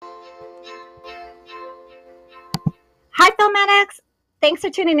Hi, Filmatics. Thanks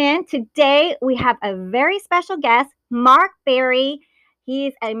for tuning in. Today we have a very special guest, Mark Berry.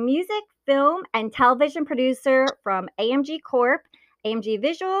 He's a music, film, and television producer from AMG Corp, AMG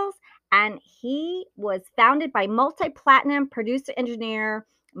Visuals, and he was founded by multi-platinum producer engineer.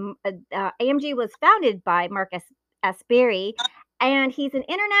 AMG was founded by Mark S. Berry, and he's an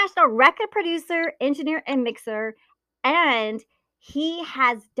international record producer, engineer, and mixer. And he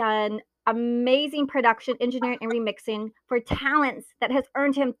has done amazing production, engineering, and remixing for talents that has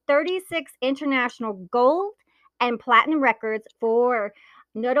earned him 36 international gold and platinum records for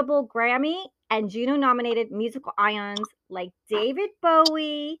notable Grammy and Juno nominated musical icons like David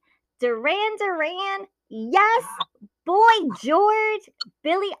Bowie, Duran Duran, yes, Boy George,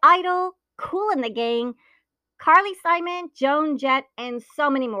 Billy Idol, Kool and the Gang, Carly Simon, Joan Jett, and so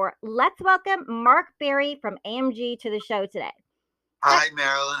many more. Let's welcome Mark Berry from AMG to the show today. Hi,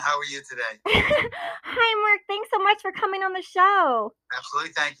 Marilyn. How are you today? Hi, Mark. Thanks so much for coming on the show.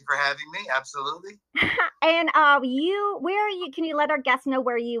 Absolutely. Thank you for having me. Absolutely. And where are you? Can you let our guests know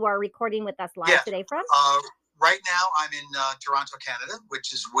where you are recording with us live today from? Right now, I'm in Toronto, Canada,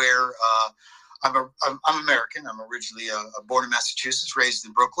 which is where I'm American. I'm originally born in Massachusetts, raised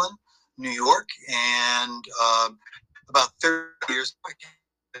in Brooklyn, New York, and about 30 years ago, I came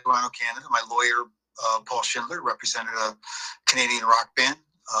to Toronto, Canada. My lawyer, Paul Schindler, represented a Canadian rock band,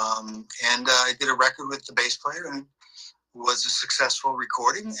 and I did a record with the bass player, and it was a successful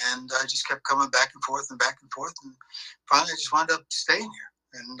recording, and I just kept coming back and forth, and finally I just wound up staying here,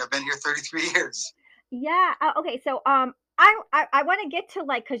 and I've been here 33 years. Yeah. Okay. So I want to get to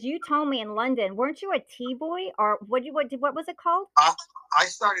because you told me in London, weren't you a T-boy or what was it called? I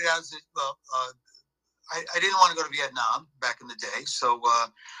started out as I didn't want to go to Vietnam back in the day, so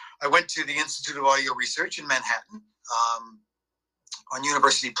I went to the Institute of Audio Research in Manhattan, on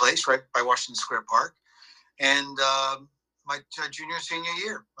University Place, right by Washington Square Park. And my junior and senior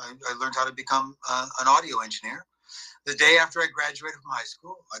year, I learned how to become an audio engineer. The day after I graduated from high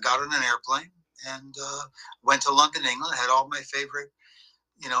school, I got on an airplane and went to London, England. I had all my favorite,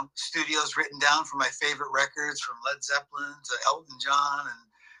 studios written down for my favorite records, from Led Zeppelin to Elton John,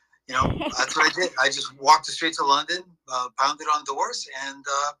 and that's what I did. I just walked the streets of London, pounded on doors, and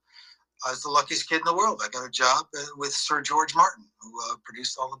I was the luckiest kid in the world. I got a job with Sir George Martin, who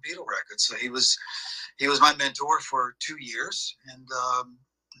produced all the Beatle records. So he was my mentor for 2 years, and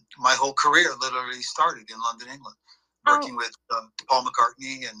my whole career literally started in London, England, working with Paul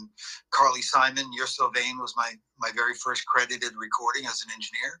McCartney and Carly Simon. You're So Vain was my very first credited recording as an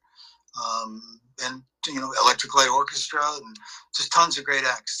engineer, and Electric Light Orchestra, and just tons of great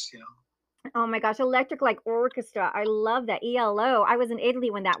acts. Oh my gosh, Electric Light Orchestra. I love that. ELO. I was in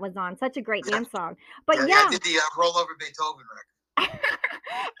Italy when that was on. Such a great dance song. But yeah, I did the Roll Over Beethoven record.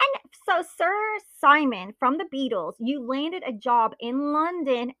 And so, Sir Simon from the Beatles, you landed a job in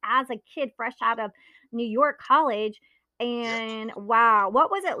London as a kid fresh out of New York College. And wow, what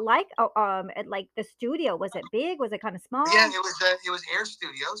was it like? Like the studio, was it big? Was it kind of small? Yeah, it was Air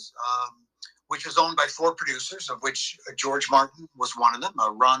Studios, which was owned by 4 producers, of which George Martin was one of them.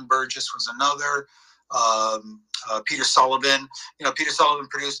 Ron Burgess was another. Peter Sullivan. Peter Sullivan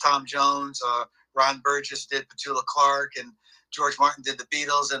produced Tom Jones. Ron Burgess did Petula Clark, and George Martin did the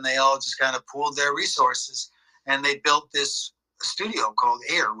Beatles, and they all just kind of pooled their resources, and they built this studio called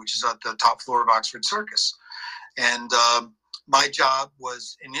Air, which is at the top floor of Oxford Circus. And my job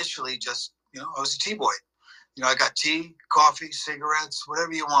was initially just, I was a T-boy. I got tea, coffee, cigarettes,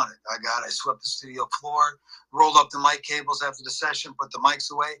 whatever you wanted. I swept the studio floor, rolled up the mic cables after the session, put the mics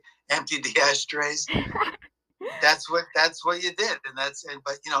away, emptied the ashtrays. That's what you did.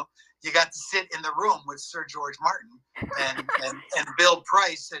 But you got to sit in the room with Sir George Martin and Bill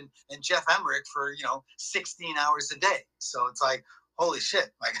Price and Jeff Emmerich for 16 hours a day. So it's like, holy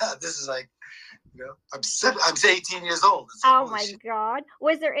shit, my God, this is like, I'm 18 years old. Oh my God.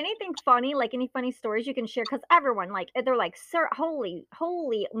 Was there anything funny, like any funny stories you can share? Because everyone, they're like, Sir, holy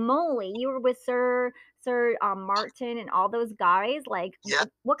moly, you were with Sir Martin and all those guys. Like,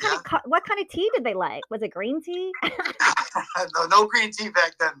 what kind of tea did they like? Was it green tea? No green tea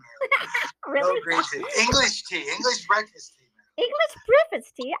back then. Really? No green tea. English tea. English breakfast tea. English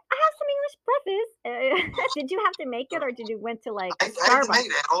breakfast tea. I have some English breakfast. Did you have to make it, or did you went to Starbucks? I had to make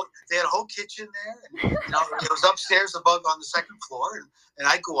it. They had a whole kitchen there, and it was upstairs above on the second floor, and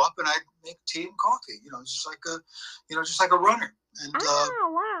I'd go up and I'd make tea and coffee. Just like a runner. And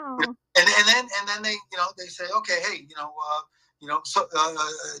wow. And then they say, okay, hey, so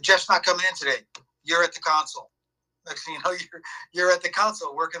Jeff's not coming in today. You're at the console. Next thing you know, you're at the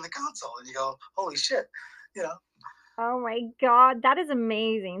console, working the console, and you go, holy shit, Oh my god, that is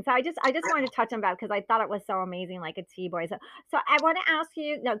amazing. So I just wanted to touch on that because I thought it was so amazing, like a T-boy. So I want to ask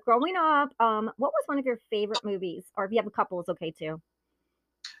you, now growing up, what was one of your favorite movies? Or if you have a couple, it's okay too.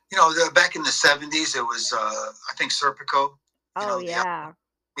 Back in the '70s, it was I think Serpico. Oh The yeah.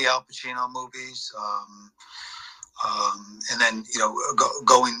 Al Pacino movies. And then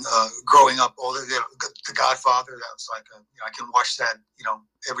growing up, the Godfather. That was like I can watch that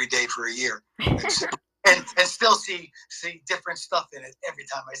every day for a year, and still see different stuff in it every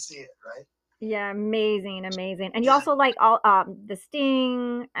time I see it. Right? Yeah, amazing, amazing. And you Yeah, also like all the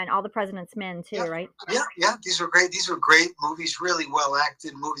Sting and All the President's Men too, yeah, right? yeah. These were great. These were great movies. Really well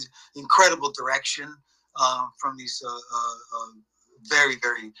acted movies. Incredible direction from these very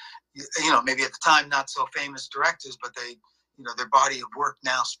very maybe at the time not so famous directors, but they their body of work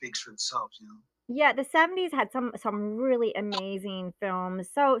now speaks for themselves. Yeah, the 70s had some really amazing films.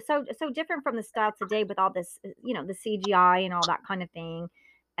 So different from the style today with all this, the CGI and all that kind of thing.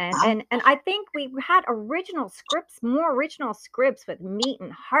 And Uh-huh. and I think we had original scripts, more original scripts with meat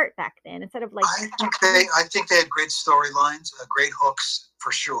and heart back then instead of like I think they had great storylines, great hooks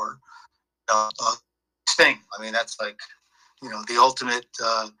for sure. Sting. I mean, that's like the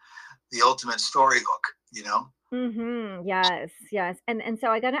ultimate story hook. Yes, yes. And so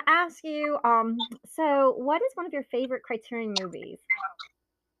I got to ask you, so what is one of your favorite Criterion movies?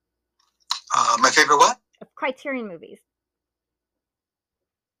 My favorite what? Criterion movies.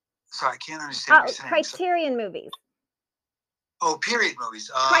 Sorry, I can't understand what you're saying. Criterion movies. Oh, period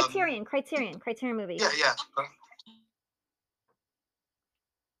movies. Criterion movies. Yeah, yeah.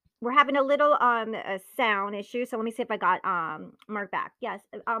 We're having a little a sound issue, so let me see if I got Mark back. Yes,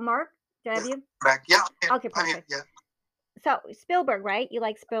 Mark, do I have you? Back. Yeah. Okay, I'm here. perfect. Yeah. So Spielberg, right? You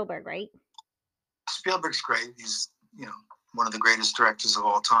like Spielberg, right? Spielberg's great. He's one of the greatest directors of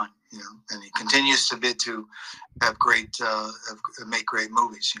all time. And he continues to have make great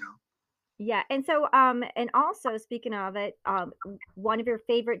movies. Yeah, and so and also speaking of it, one of your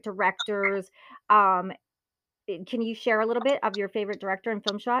favorite directors, can you share a little bit of your favorite director and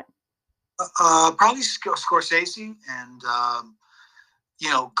film shot? Probably Scorsese and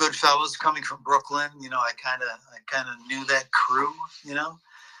Goodfellas. Coming from Brooklyn, I kind of knew that crew.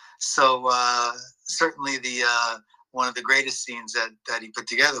 So certainly the one of the greatest scenes that he put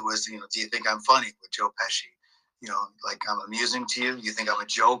together was Do you think I'm funny with Joe Pesci? Like I'm amusing to you. You think I'm a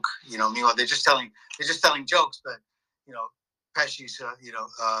joke? Meanwhile they're just telling jokes, but Pesci's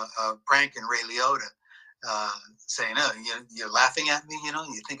pranking Ray Liotta, saying, "Oh, you're laughing at me.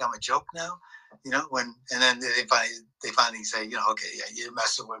 You think I'm a joke now." And then they finally say, "Okay, yeah, you're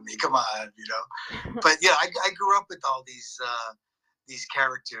messing with me. Come on." But yeah, I grew up with all these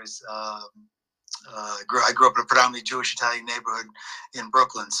characters. I grew up in a predominantly Jewish Italian neighborhood in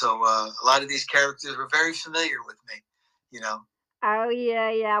Brooklyn, so a lot of these characters were very familiar with me. Oh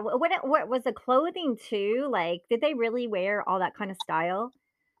yeah, yeah. What was the clothing too? Like, did they really wear all that kind of style?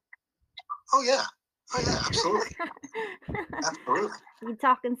 Oh yeah, oh yeah, absolutely, absolutely. You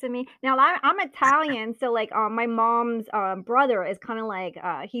talking to me now? I'm Italian, so like, my mom's brother is kind of like,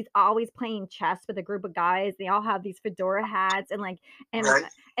 he's always playing chess with a group of guys. They all have these fedora hats, and like, and Right.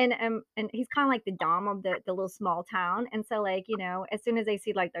 and he's kind of like the dom of the little small town. And so like, as soon as they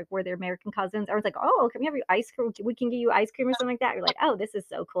see like where their American cousins, I was like, oh, can we have you ice cream? We can give you ice cream or something like that. You're like, oh, this is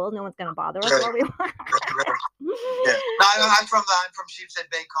so cool. No one's gonna bother us Right. while we want. Right. Yeah. No, I'm from Sheepshead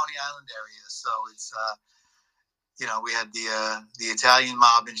Bay, Coney Island area, so it's we had the Italian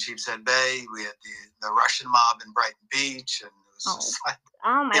mob in Sheepshead Bay. We had the Russian mob in Brighton Beach, and it was Oh, just like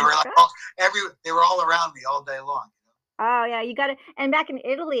oh my they were like god. they were all around me all day long. Oh, yeah, you got it. And back in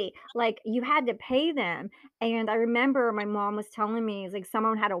Italy, like, you had to pay them, and I remember my mom was telling me, it's like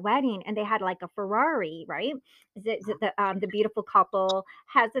someone had a wedding and they had, like, a Ferrari, right? Is it the beautiful couple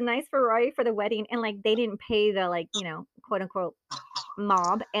has a nice Ferrari for the wedding, and, like, they didn't pay the, like, quote, unquote,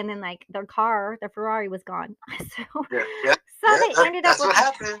 "mob," and then, like, their Ferrari was gone. So Yeah, yeah, so yeah. they ended up That's with what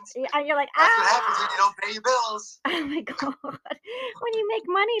happens. yeah, and you're like, That's what happens when "Ah!" you don't pay your bills. Oh my god. When you make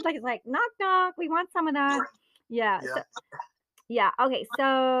money, like, it's like, "Knock, knock, we want some of that." Yeah, Yeah, yeah. so yeah. Okay.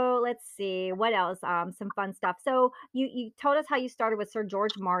 So let's see what else. Some fun stuff. So you told us how you started with Sir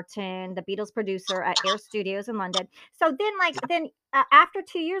George Martin, the Beatles producer at Air Studios in London. So then after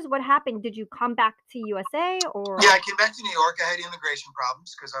 2 years, what happened? Did you come back to USA or? Yeah, I came back to New York. I had immigration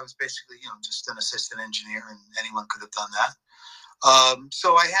problems because I was basically, just an assistant engineer, and anyone could have done that.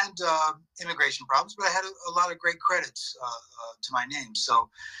 So I had immigration problems, but I had a lot of great credits to my name. So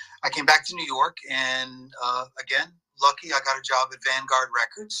I came back to New York, and again, lucky, I got a job at Vanguard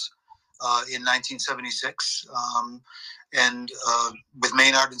Records in 1976, and with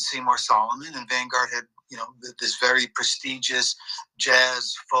Maynard and Seymour Solomon. And Vanguard had, this very prestigious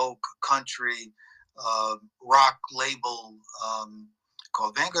jazz, folk, country, rock label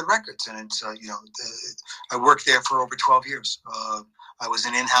called Vanguard Records, and it's I worked there for over 12 years. I was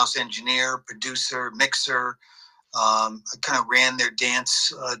an in-house engineer, producer, mixer. I kind of ran their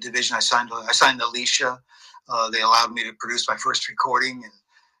dance division. I signed Alicia. They allowed me to produce my first recording, and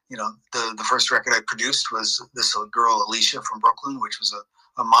the first record I produced was this girl Alicia from Brooklyn, which was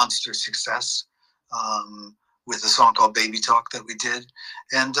a monster success, with a song called Baby Talk that we did.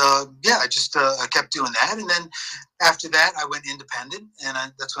 And I just I kept doing that. And then after that, I went independent,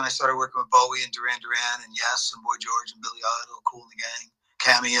 and that's when I started working with Bowie and Duran Duran and Yes and Boy George and Billy Idol, Kool and the Gang,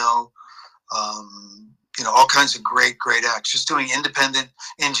 Cameo, all kinds of great acts, just doing independent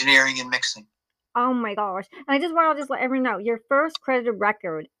engineering and mixing. Oh my gosh. And I just want to let everyone know, your first credited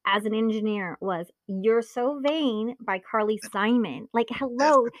record as an engineer was You're So Vain by Carly Simon. Like,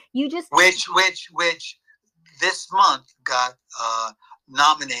 hello, you just... Which this month got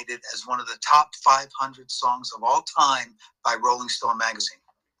nominated as one of the top 500 songs of all time by Rolling Stone magazine.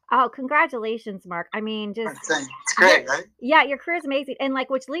 Oh, congratulations, Mark. I mean, just... It's great, right? Yeah, your career is amazing. And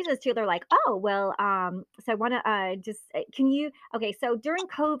which leads us to, they're like, oh, well, so I want to can you... Okay, so during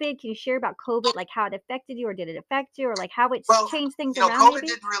COVID, can you share about COVID, like how it affected you, or did it affect you, or like how it changed things around? COVID maybe?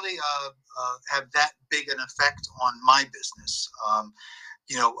 didn't really have that big an effect on my business.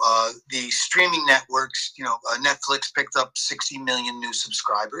 The streaming networks, Netflix picked up 60 million new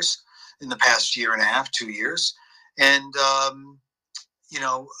subscribers in the past year and a half, 2 years. And,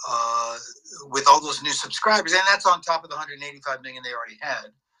 with all those new subscribers, and that's on top of the 185 million they already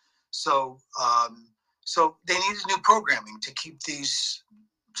had. So they needed new programming to keep these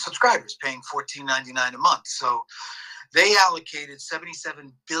subscribers paying $14.99 a month. So they allocated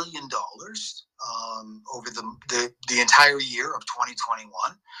 $77 billion over the entire year of 2021,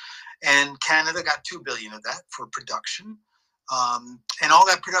 and Canada got $2 billion of that for production. And all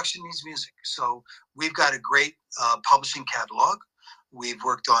that production needs music. So we've got a great publishing catalog. We've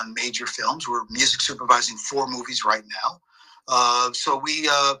worked on major films. We're music supervising 4 movies right now. So we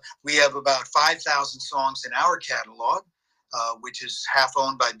have about 5,000 songs in our catalog, which is half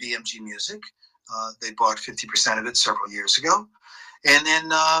owned by BMG Music. They bought 50% of it several years ago. And then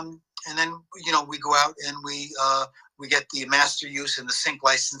we go out and we get the master use and the sync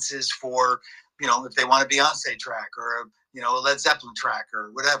licenses for, if they want a Beyonce track or a Led Zeppelin track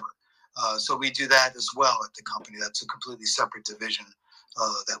or whatever. So we do that as well at the company. That's a completely separate division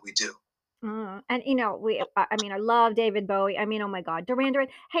that we do. And I love David Bowie. I mean, oh my God, Duran Duran.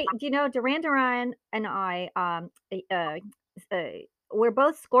 Hey, do you know Duran Duran and I we're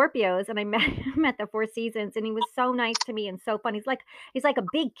both Scorpios, and I met him at the Four Seasons, and he was so nice to me and so fun. He's like a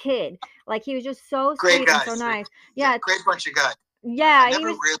big kid. Like, he was just so sweet and so nice. Yeah, great bunch of guys. Yeah, he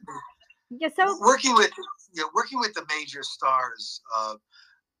was really working with the major stars.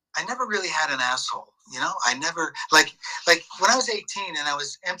 I never really had an asshole, I never, like when I was 18 and I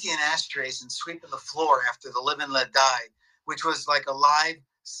was emptying ashtrays and sweeping the floor after the Live and Let Die, which was like a live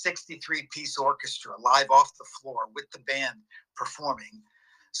 63-piece orchestra, live off the floor with the band performing.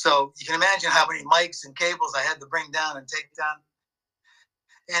 So you can imagine how many mics and cables I had to bring down and take down.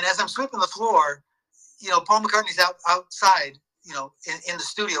 And as I'm sweeping the floor, Paul McCartney's outside, in the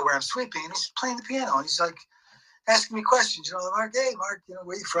studio where I'm sweeping, and he's playing the piano, and he's like, asking me questions, Mark, hey, Mark,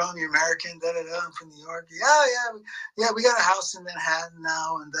 where you from? You're American, da-da-da, I'm from New York. Yeah, we got a house in Manhattan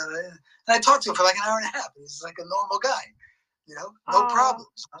now, and da-da-da. And I talked to him for like an hour and a half. He's like a normal guy, no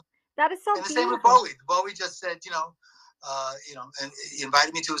problems. That is so and the beautiful. Same with Bowie. Bowie just said, and he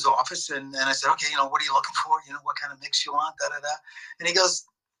invited me to his office, and I said, okay, what are you looking for? What kind of mix you want, da-da-da. And he goes,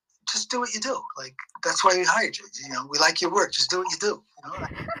 just do what you do. Like, that's why we hired you. We like your work. Just do what you do.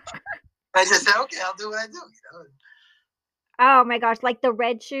 I just said, okay, I'll do what I do. Oh my gosh, like the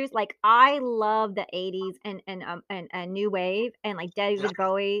Red Shoes. Like, I love the 80s and new wave, and like David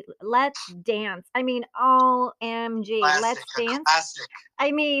Bowie. Let's Dance. I mean, OMG, Let's Dance. Classic.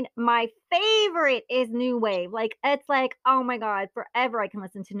 I mean, my favorite is new wave. Like, it's like, oh my God, forever I can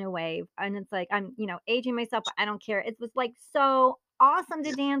listen to new wave. And it's like, I'm, aging myself, but I don't care. It was like so awesome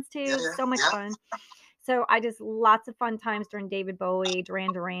to dance to. So much fun. So I just, lots of fun times during David Bowie,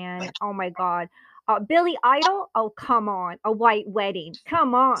 Duran Duran. Oh my God. Billy Idol. Oh, come on. A White Wedding.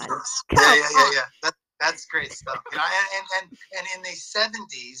 Come on. Yeah. That's great stuff. And in the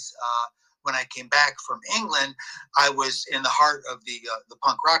 70s, when I came back from England, I was in the heart of the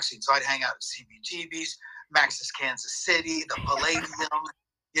punk rock scene. So I'd hang out at CBGB's, Max's Kansas City, the Palladium.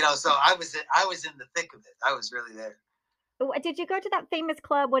 So I was in the thick of it. I was really there. Did you go to that famous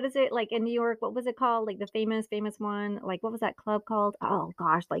club? What is it like in New York? What was it called? Like the famous one? Like what was that club called? Oh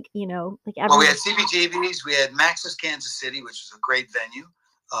gosh, like like Well, we everyone. had CBGB's, we had Max's Kansas City, which was a great venue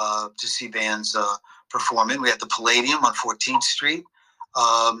to see bands perform in. We had the Palladium on 14th Street,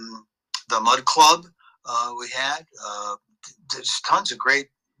 the Mud Club. We had there's tons of great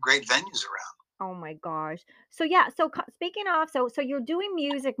venues around. Oh my gosh. So yeah, so speaking of, so you're doing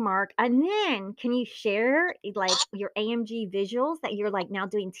music, Mark, and then can you share like your AMG visuals that you're like now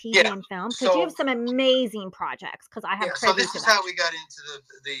doing TV Yeah. and film? Because you have So some amazing projects. Because I have yeah. So privy this to is that. how we got into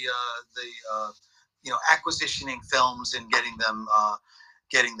the acquisitioning films and getting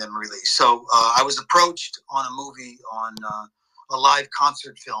them released. So I was approached on a movie on a live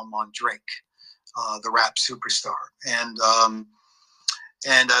concert film on Drake, the rap superstar,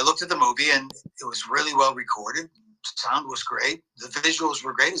 and I looked at the movie, and it was really well recorded. Sound was great. The visuals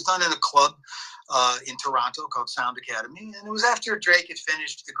were great. It's done in a club in Toronto called Sound Academy, and it was after Drake had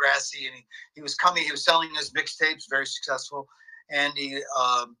finished Degrassi, and he was coming. He was selling his mixtapes, very successful, and he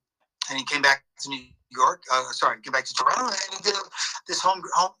came back to New York. Came back to Toronto, and he did this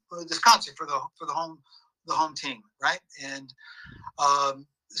concert for the home team, right? And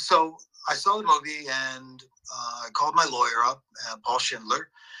so I saw the movie, and I called my lawyer up, Paul Schindler,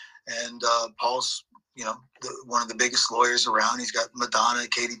 and Paul's one of the biggest lawyers around. He's got Madonna,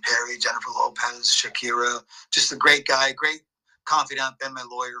 Katy Perry, Jennifer Lopez, Shakira, just a great guy, great confidant, been my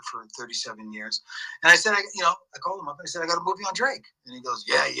lawyer for 37 years. And I said, I called him up and I said, I got a movie on Drake. And he goes,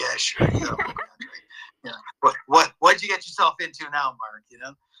 yeah, sure, you got a movie on Drake. What'd you get yourself into now, Mark?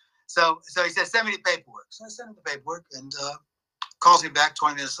 So he said, send me the paperwork. So I sent him the paperwork, and calls me back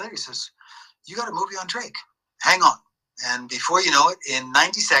 20 minutes later. He says, you got a movie on Drake. Hang on. And before you know it, in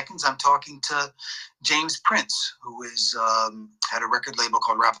 90 seconds, I'm talking to James Prince, who had a record label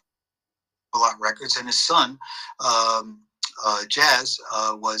called Rap-A-Lot Records, and his son, Jazz,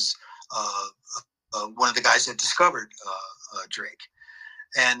 was one of the guys that discovered Drake,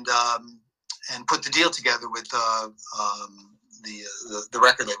 and put the deal together with the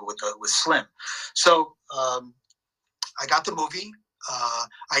record label with Slim. So I got the movie.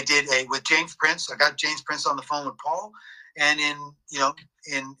 I did with James Prince. I got James Prince on the phone with Paul, and in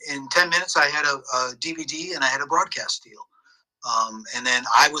 10 minutes I had a DVD and I had a broadcast deal. And then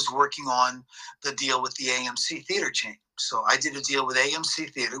I was working on the deal with the AMC theater chain. So I did a deal with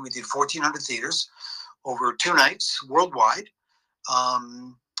AMC Theater. We did 1,400 theaters over 2 nights worldwide,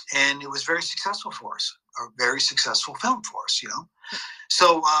 and it was very successful for us. A very successful film for us,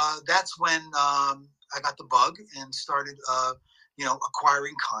 So that's when I got the bug and started,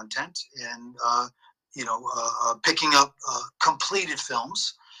 acquiring content and, picking up completed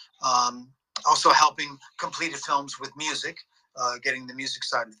films, also helping completed films with music, getting the music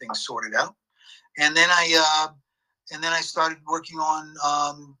side of things sorted out. And then I started working on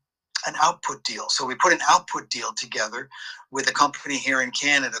an output deal. So we put an output deal together with a company here in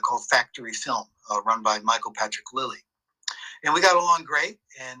Canada called Factory Film, run by Michael Patrick Lilly. And we got along great,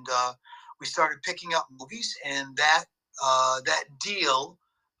 and we started picking up movies, and that deal,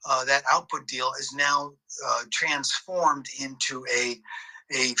 that output deal, is now transformed into a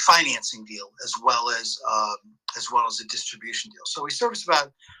financing deal as well as a distribution deal. So we service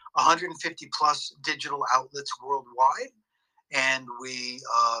about 150 plus digital outlets worldwide, and we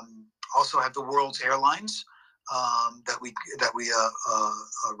also have the world's airlines that we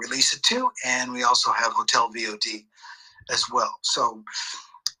release it to, and we also have hotel VOD as well. So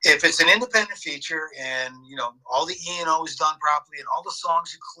if it's an independent feature and all the E&O is done properly and all the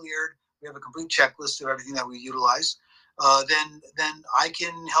songs are cleared, we have a complete checklist of everything that we utilize, then I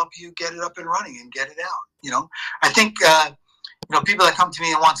can help you get it up and running and get it out. I think people that come to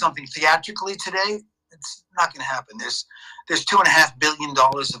me and want something theatrically today, it's not going to happen. There's $2.5 billion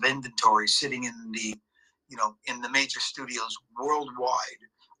of inventory sitting in the major studios worldwide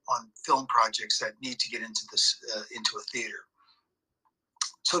on film projects that need to get into a theater.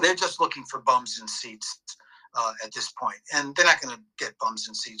 So they're just looking for bums in seats at this point, and they're not going to get bums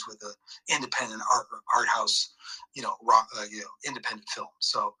in seats with an independent art house, independent film.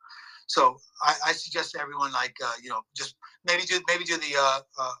 So I suggest to everyone, just maybe do the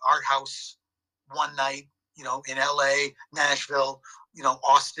art house one night, in LA, Nashville,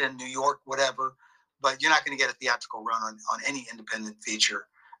 Austin, New York, whatever. But you're not going to get a theatrical run on any independent feature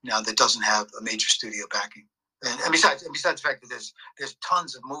now that doesn't have a major studio backing. And besides the fact that there's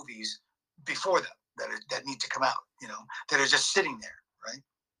tons of movies before them that need to come out, that are just sitting there, right?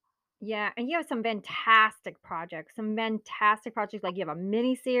 Yeah, and you have some fantastic projects. Like you have a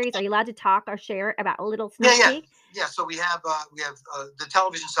mini series. Are you allowed to talk or share about a little sneak peek? Yeah. So we have the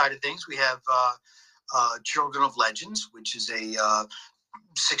television side of things. We have Children of Legends, which is a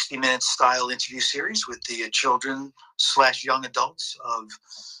 60-minute style interview series with the children / young adults of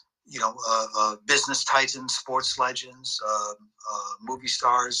business titans, sports legends, movie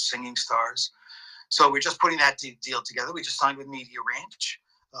stars, singing stars. So we're just putting that deal together. We just signed with Media Ranch,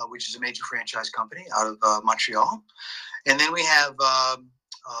 which is a major franchise company out of Montreal. And then we have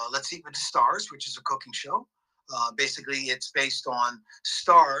Let's Eat with the Stars, which is a cooking show. Basically, it's based on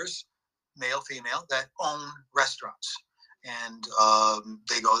stars, male, female, that own restaurants. And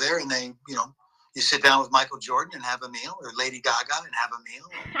they go there and they, you sit down with Michael Jordan and have a meal, or Lady Gaga and have a meal.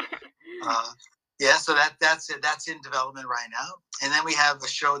 Yeah, so that's it. That's in development right now. And then we have a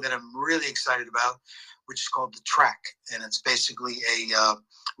show that I'm really excited about, which is called The Track. And it's basically a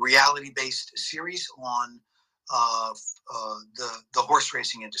reality-based series on the horse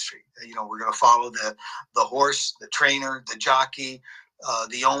racing industry. We're going to follow the horse, the trainer, the jockey,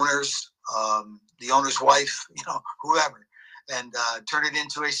 the owner's wife, whoever, and turn it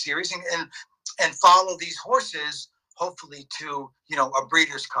into a series and follow these horses, hopefully to a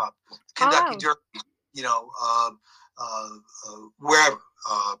Breeders' Cup, Kentucky Derby, wherever,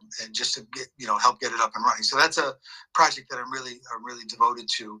 and just to get help get it up and running. So that's a project that I'm really devoted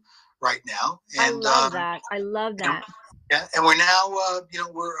to right now. And I love that. Yeah, and we're now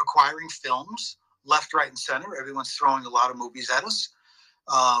we're acquiring films left, right, and center. Everyone's throwing a lot of movies at us,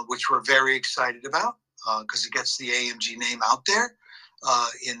 which we're very excited about because it gets the AMG name out there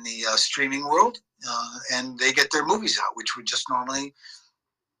in the streaming world, and they get their movies out, which would just normally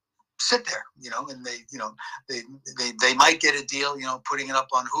sit there, and they might get a deal, putting it up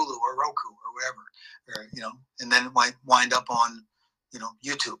on Hulu or Roku or whatever, or, and then it might wind up on,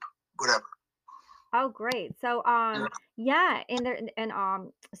 YouTube, whatever. Oh, great. So, yeah,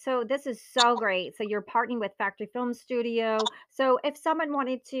 so this is so great. So you're partnering with Factory Film Studio. So if someone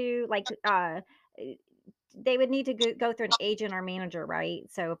wanted to, they would need to go through an agent or manager, right?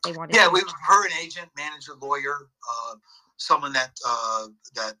 So if they wanted Yeah, to. we prefer an agent, manager, lawyer, someone that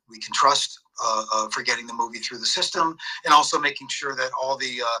we can trust for getting the movie through the system, and also making sure that all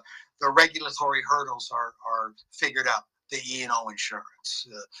the regulatory hurdles are figured out. The E&O insurance.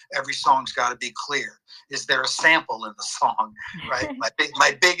 Every song's got to be clear. Is there a sample in the song? Right.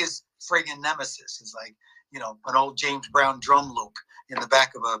 My biggest friggin' nemesis is an old James Brown drum loop in the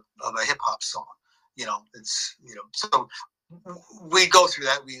back of a hip hop song. So we go through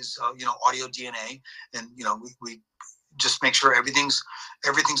that. We use audio DNA, and we just make sure everything's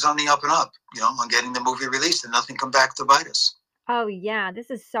on the up and up. On getting the movie released and nothing come back to bite us. Oh yeah, this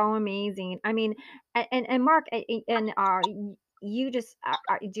is so amazing. I mean, and Mark, you just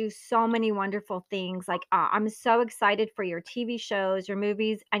do so many wonderful things. I'm so excited for your TV shows, your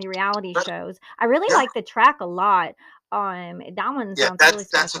movies, and your reality shows. I really like The Track a lot. That one sounds really special.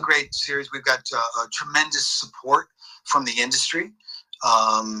 That's a great series. We've got tremendous support from the industry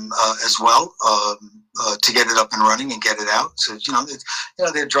as well to get it up and running and get it out. So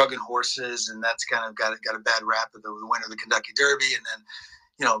they're drugging horses, and that's kind of got a bad rap at the winner of the Kentucky Derby, and then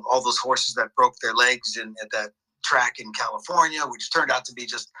all those horses that broke their legs at that track in California, which turned out to be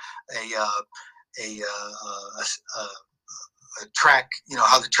just a track.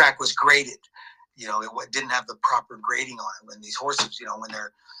 How the track was graded. It didn't have the proper grading on it. When these horses,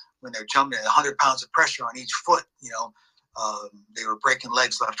 when they're jumping at 100 pounds of pressure on each foot, they were breaking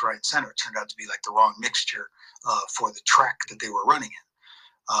legs left, right, and center. It turned out to be the wrong mixture for the track that they were running in.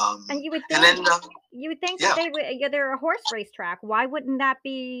 And you would think that they would, they're a horse race track. Why wouldn't that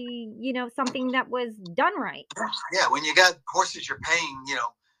be, something that was done right? Yeah, when you got horses you're paying,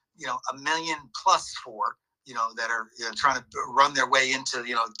 $1 million plus for, that are trying to run their way into,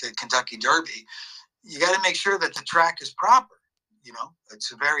 the Kentucky Derby, you got to make sure that the track is proper.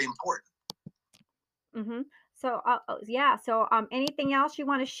 It's very important. Mm-hmm. So yeah. So anything else you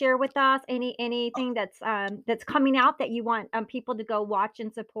want to share with us? Anything that's coming out that you want people to go watch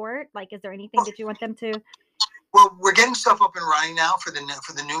and support? Is there anything that you want them to? Well, we're getting stuff up and running now for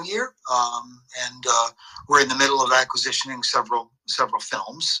the new year, and we're in the middle of acquisitioning several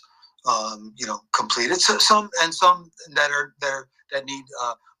films, completed. So some that need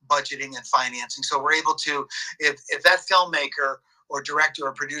budgeting and financing. So we're able to, if that filmmaker or director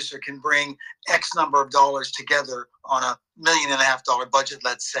or producer can bring X number of dollars together on $1.5 million budget,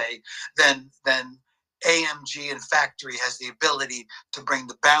 let's say, then AMG and Factory has the ability to bring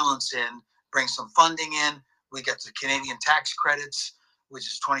the balance in, bring some funding in. We get the Canadian tax credits, which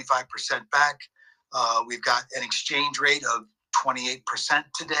is 25% back. We've got an exchange rate of 28%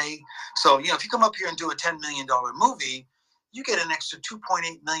 today. So, if you come up here and do a $10 million movie, you get an extra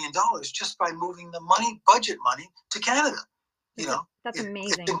 $2.8 million just by moving the budget money to Canada. That's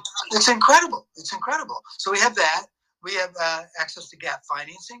amazing. It's incredible. It's incredible. So we have that. We have access to gap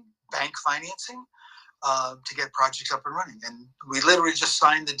financing, bank financing, to get projects up and running. And we literally just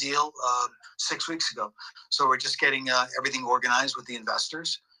signed the deal 6 weeks ago. So we're just getting everything organized with the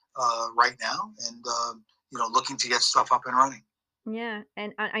investors right now, and looking to get stuff up and running. Yeah,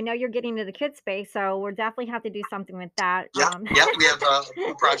 and I know you're getting into the kid space, so we'll definitely have to do something with that. Yeah, yeah. We have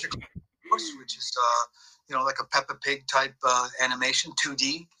a project, which is like a Peppa Pig type animation,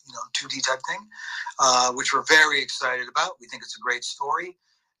 2D, 2D type thing, which we're very excited about. We think it's a great story,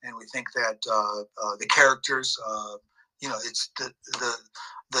 and we think that the characters, it's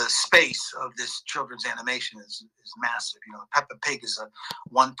the space of this children's animation is massive. Peppa Pig is a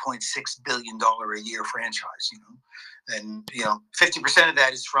 $1.6 billion a year franchise. And 50% of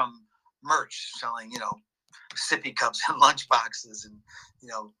that is from merch, selling sippy cups and lunch boxes and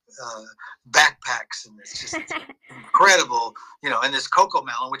backpacks, and it's just incredible. And this Coco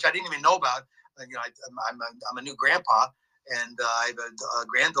Melon, which I didn't even know about. I'm a new grandpa, and I have a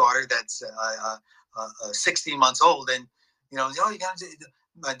granddaughter that's 16 months old, and you got to.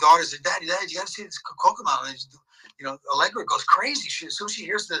 My daughter said, "Daddy, you got to see this Coco Melon." And, Allegra goes crazy. As soon as she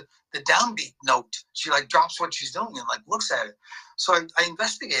hears the downbeat note, she like drops what she's doing and like looks at it. So I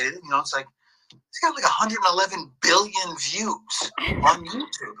investigated it. It's like it's got like 111 billion views on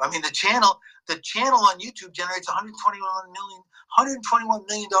YouTube. I mean, the channel on YouTube generates 121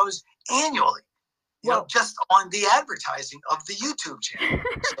 million dollars annually. Just on the advertising of the YouTube channel.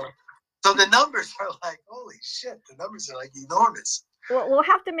 So the numbers are like, holy shit! The numbers are like enormous. Well, we'll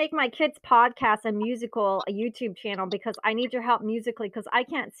have to make my kids' podcast a YouTube channel, because I need your help musically, because I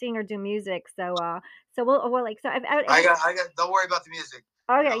can't sing or do music. So we'll like, so I got. Don't worry about the music.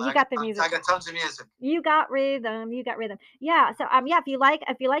 Okay, you got the music. I got tons of music. You got rhythm. Yeah. So yeah, if you like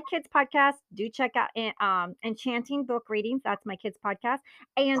kids podcasts, do check out Enchanting Book Readings. That's my kids podcast.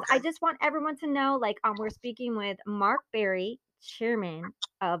 And Okay. I just want everyone to know, like, we're speaking with Mark Berry, chairman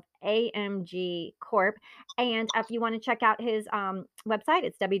of AMG Corp. And if you want to check out his website,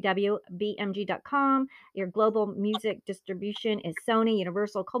 it's www.bmg.com. Your global music distribution is Sony,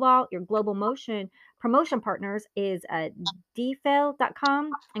 Universal, Cobalt. Your global promotion partners is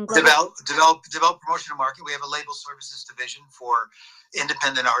dfel.com and Develop promotion and marketing. We have a label services division for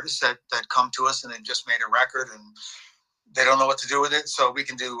independent artists that come to us and they just made a record and they don't know what to do with it. So we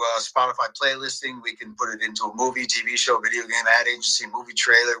can do Spotify playlisting. We can put it into a movie, TV show, video game, ad agency, movie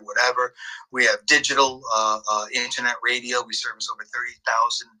trailer, whatever. We have digital internet radio. We service over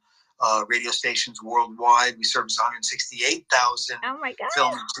 30,000 radio stations worldwide. We service 168,000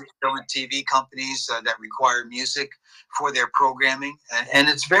 film and TV companies that require music for their programming, and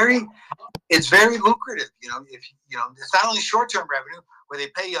it's very lucrative. If it's not only short-term revenue where they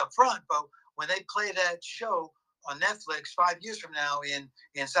pay you up front, but when they play that show on Netflix 5 years from now in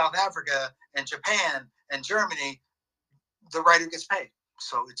South Africa and Japan and Germany, the writer gets paid.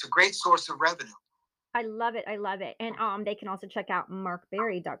 So it's a great source of revenue. I love it. And they can also check out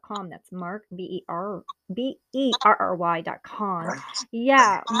markberry.com. That's Mark BERRY.com. Right.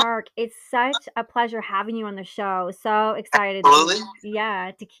 Yeah, Mark, it's such a pleasure having you on the show. So excited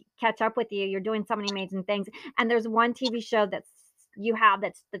to catch up with you. You're doing so many amazing things. And there's one TV show that's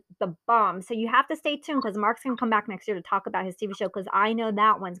the bomb. So you have to stay tuned, because Mark's going to come back next year to talk about his TV show, because I know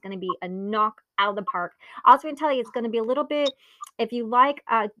that one's going to be a knock out of the park. I was going to tell you, it's going to be a little bit, if you like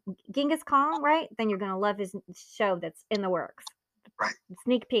Genghis Khan, right, then you're going to love his show that's in the works. Right.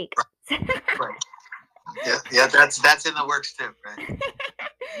 Sneak peek. Right. Yeah, that's in the works too, right?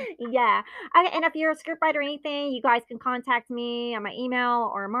 Yeah. And if you're a scriptwriter or anything, you guys can contact me on my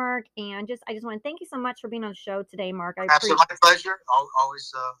email or Mark. And I just want to thank you so much for being on the show today, Mark. Absolutely, my pleasure.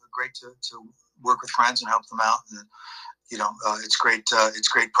 Always great to work with friends and help them out. And it's great. It's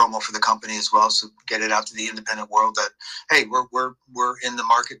great promo for the company as well. So get it out to the independent world that, hey, we're in the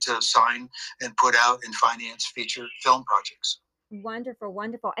market to sign and put out and finance feature film projects.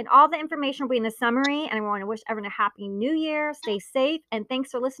 Wonderful. And all the information will be in the summary. And I want to wish everyone a happy new year. Stay safe. And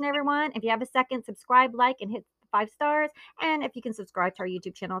thanks for listening, everyone. If you have a second, subscribe, like, and hit 5 stars. And if you can subscribe to our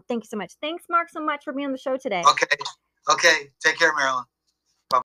YouTube channel. Thank you so much. Thanks, Mark, so much for being on the show today. Okay. Take care, Marilyn.